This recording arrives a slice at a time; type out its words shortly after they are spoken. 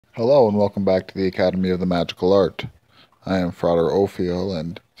Hello and welcome back to the Academy of the Magical Art. I am Frater Ophiel,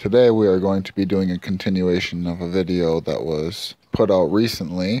 and today we are going to be doing a continuation of a video that was put out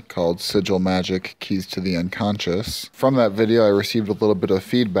recently called Sigil Magic Keys to the Unconscious. From that video I received a little bit of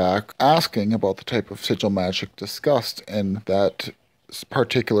feedback asking about the type of sigil magic discussed in that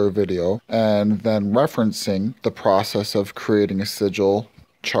particular video, and then referencing the process of creating a sigil,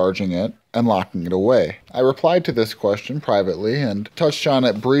 charging it, and locking it away. I replied to this question privately and touched on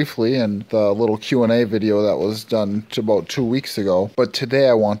it briefly in the little Q&A video that was done about 2 weeks ago, but today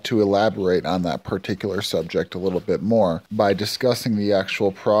I want to elaborate on that particular subject a little bit more by discussing the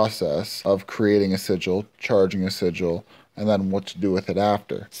actual process of creating a sigil, charging a sigil, and then what to do with it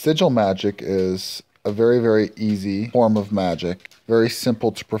after. Sigil magic is a very, very easy form of magic, very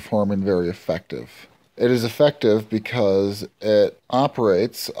simple to perform and very effective. It is effective because it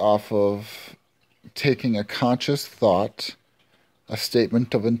operates off of taking a conscious thought, a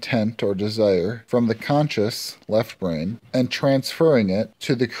statement of intent or desire, from the conscious left brain and transferring it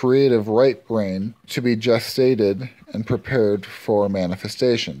to the creative right brain to be gestated and prepared for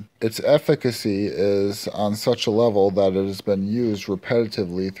manifestation. Its efficacy is on such a level that it has been used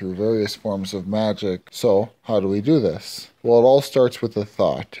repetitively through various forms of magic. So, how do we do this? Well, it all starts with a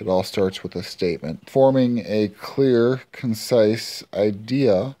thought. It all starts with a statement. Forming a clear, concise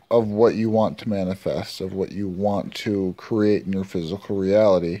idea of what you want to manifest, of what you want to create in your physical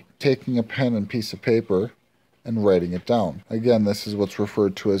reality. Taking a pen and piece of paper and writing it down. Again, this is what's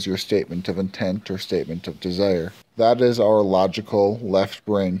referred to as your statement of intent or statement of desire. That is our logical left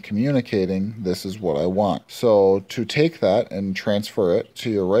brain communicating, this is what I want. So to take that and transfer it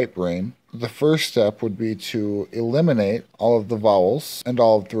to your right brain, the first step would be to eliminate all of the vowels and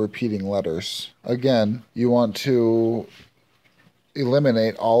all of the repeating letters. Again, you want to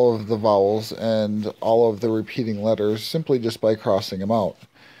eliminate all of the vowels and all of the repeating letters simply just by crossing them out,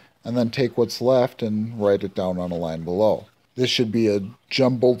 and then take what's left and write it down on a line below. This should be a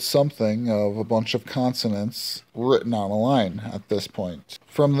jumbled something of a bunch of consonants written on a line at this point.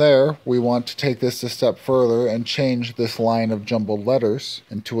 From there, we want to take this a step further and change this line of jumbled letters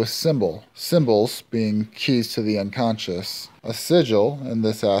into a symbol. Symbols being keys to the unconscious. A sigil, in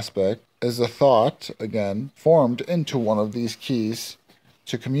this aspect, is a thought, again, formed into one of these keys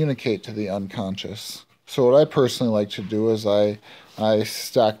to communicate to the unconscious. So what I personally like to do is I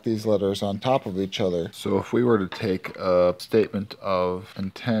stack these letters on top of each other. So if we were to take a statement of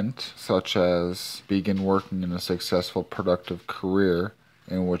intent, such as begin working in a successful, productive career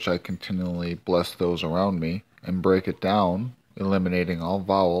in which I continually bless those around me, and break it down, eliminating all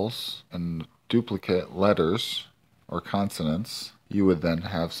vowels and duplicate letters or consonants, you would then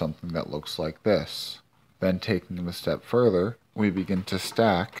have something that looks like this. Then taking it a step further, we begin to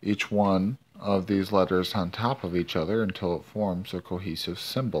stack each one of these letters on top of each other until it forms a cohesive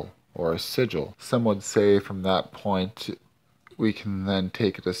symbol or a sigil. Some would say from that point we can then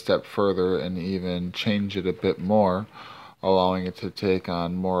take it a step further and even change it a bit more, allowing it to take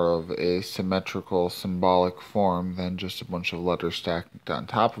on more of a symmetrical, symbolic form than just a bunch of letters stacked on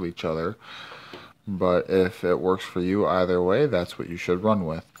top of each other. But if it works for you either way, that's what you should run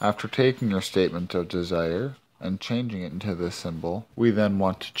with. After taking your statement of desire and changing it into this symbol, we then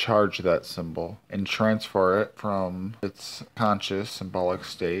want to charge that symbol and transfer it from its conscious symbolic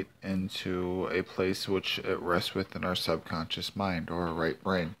state into a place which it rests within our subconscious mind or our right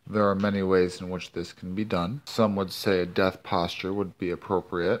brain. There are many ways in which this can be done. Some would say a death posture would be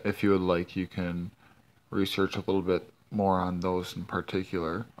appropriate. If you would like, you can research a little bit more on those in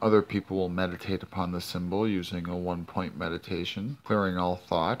particular. Other people will meditate upon the symbol using a one-point meditation, clearing all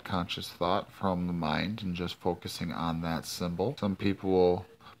thought, conscious thought from the mind and just focusing on that symbol. Some people will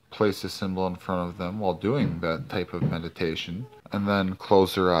place a symbol in front of them while doing that type of meditation and then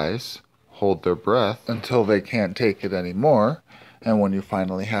close their eyes, hold their breath until they can't take it anymore, and when you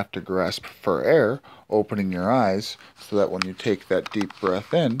finally have to grasp for air, opening your eyes so that when you take that deep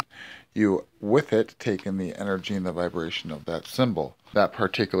breath in, you, with it, take in the energy and the vibration of that symbol. That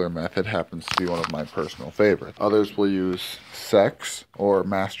particular method happens to be one of my personal favorites. Others will use sex or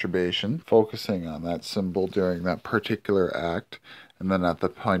masturbation, focusing on that symbol during that particular act, and then at the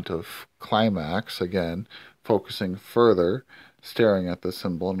point of climax, again, focusing further, staring at the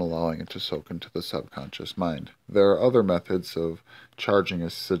symbol and allowing it to soak into the subconscious mind. There are other methods of charging a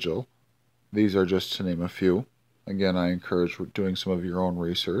sigil. These are just to name a few. Again, I encourage doing some of your own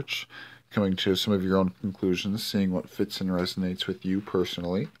research, coming to some of your own conclusions, seeing what fits and resonates with you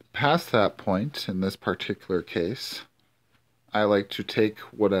personally. Past that point, in this particular case, I like to take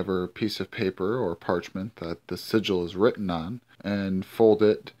whatever piece of paper or parchment that the sigil is written on and fold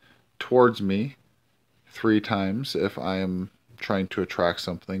it towards me 3 times if I am trying to attract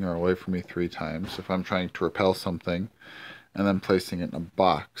something or away from me 3 times, if I'm trying to repel something, and then placing it in a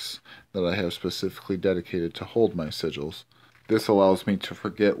box that I have specifically dedicated to hold my sigils. This allows me to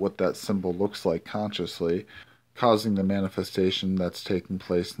forget what that symbol looks like consciously, causing the manifestation that's taking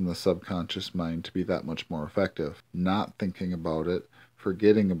place in the subconscious mind to be that much more effective. Not thinking about it,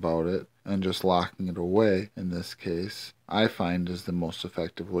 forgetting about it, and just locking it away, in this case, I find is the most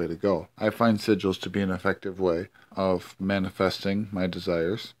effective way to go. I find sigils to be an effective way of manifesting my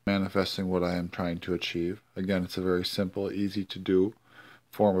desires, manifesting what I am trying to achieve. Again, it's a very simple, easy to do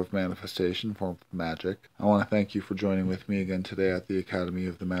form of manifestation, form of magic. I want to thank you for joining with me again today at the Academy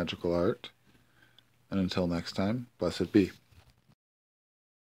of the Magical Art. And until next time, blessed be.